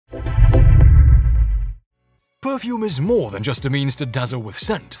Perfume is more than just a means to dazzle with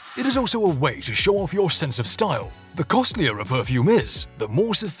scent. It is also a way to show off your sense of style. The costlier a perfume is, the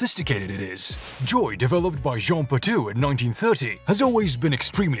more sophisticated it is. Joy, developed by Jean Patou in 1930, has always been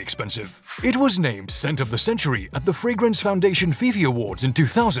extremely expensive. It was named Scent of the Century at the Fragrance Foundation Fifi Awards in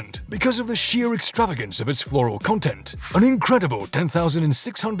 2000 because of the sheer extravagance of its floral content. An incredible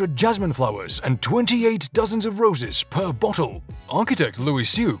 10,600 jasmine flowers and 28 dozens of roses per bottle. Architect Louis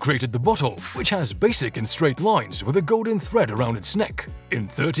Siu created the bottle, which has basic and straight lines with a golden thread around its neck, in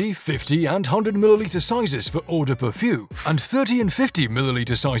 30, 50 and 100 ml sizes for eau de perfume, and 30 and 50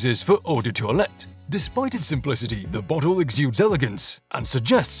 ml sizes for eau de toilette. Despite its simplicity, the bottle exudes elegance and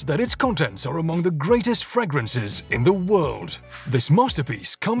suggests that its contents are among the greatest fragrances in the world. This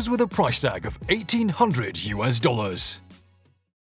masterpiece comes with a price tag of $1,800 US.